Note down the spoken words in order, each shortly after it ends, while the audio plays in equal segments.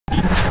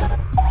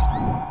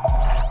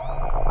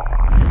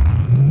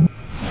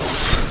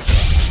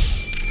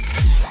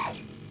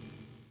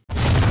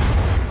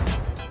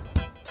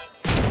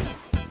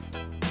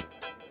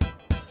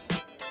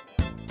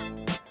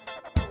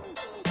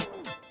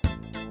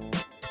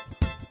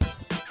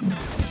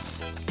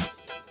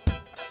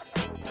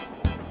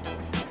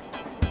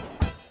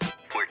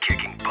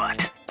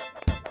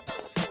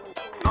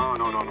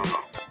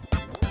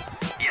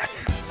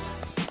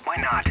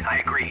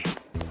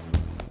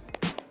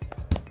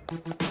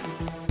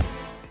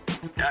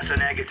That's a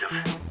negative.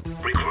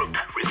 Regroup,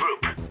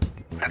 regroup.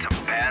 That's a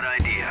bad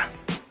idea.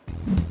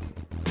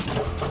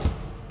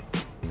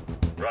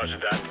 Roger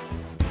that.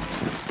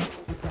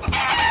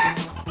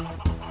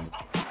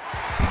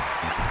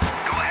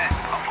 Go ahead,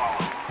 I'll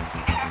follow.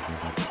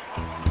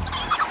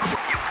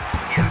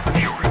 Yeah,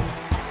 sure.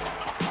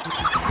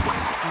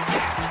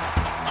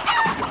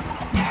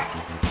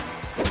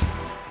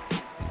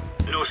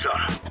 No, sir.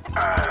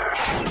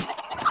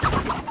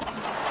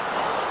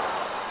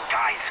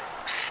 Guys,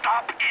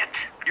 stop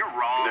it. You're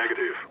wrong.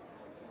 Negative.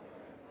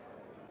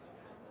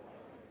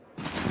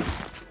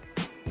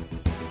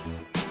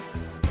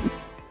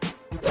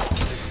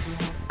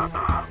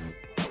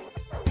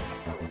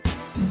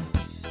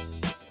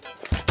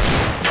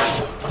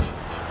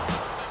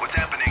 What's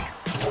happening?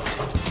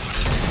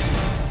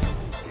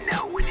 No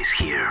one is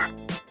here.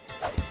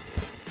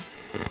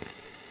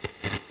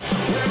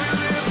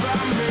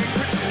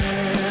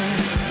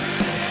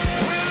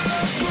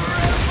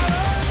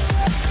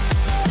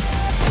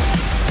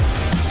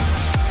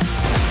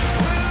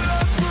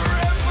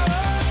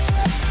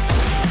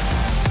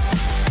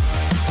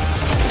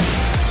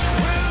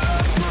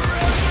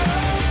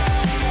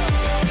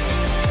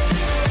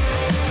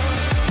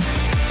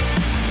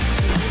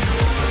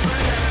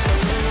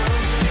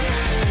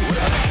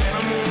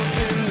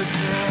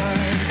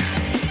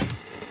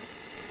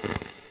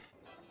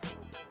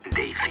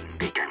 They think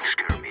they can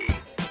scare me.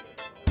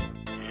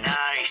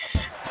 Nice.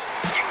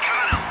 You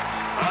got him.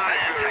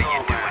 That's how you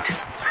do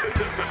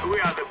it. We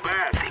are the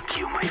best. Thank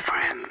you, my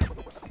friend.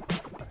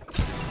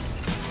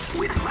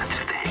 With much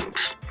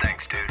thanks.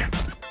 Thanks, dude.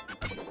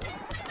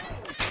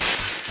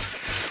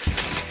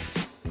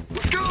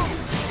 Let's go.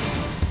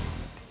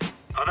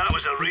 Oh, that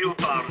was a real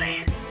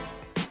Barney.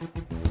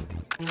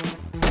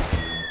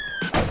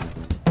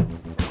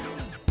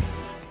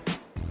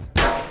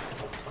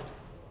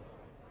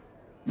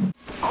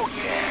 Oh,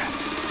 yeah.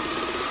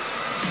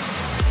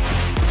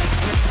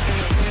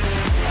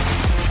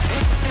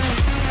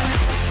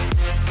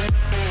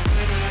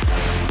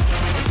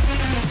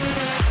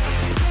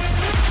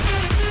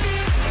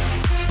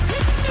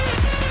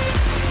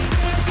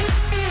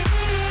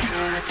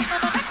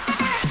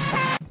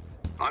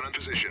 I'm in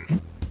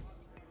position.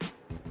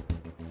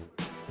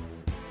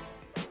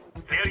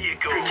 There you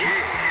go. Yes.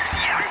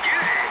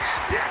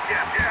 Yeah.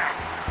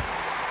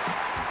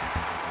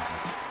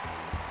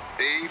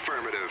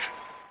 Affirmative.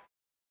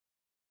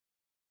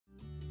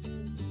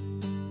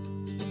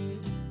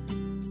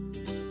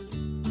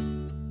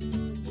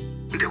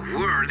 The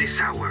world is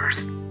ours.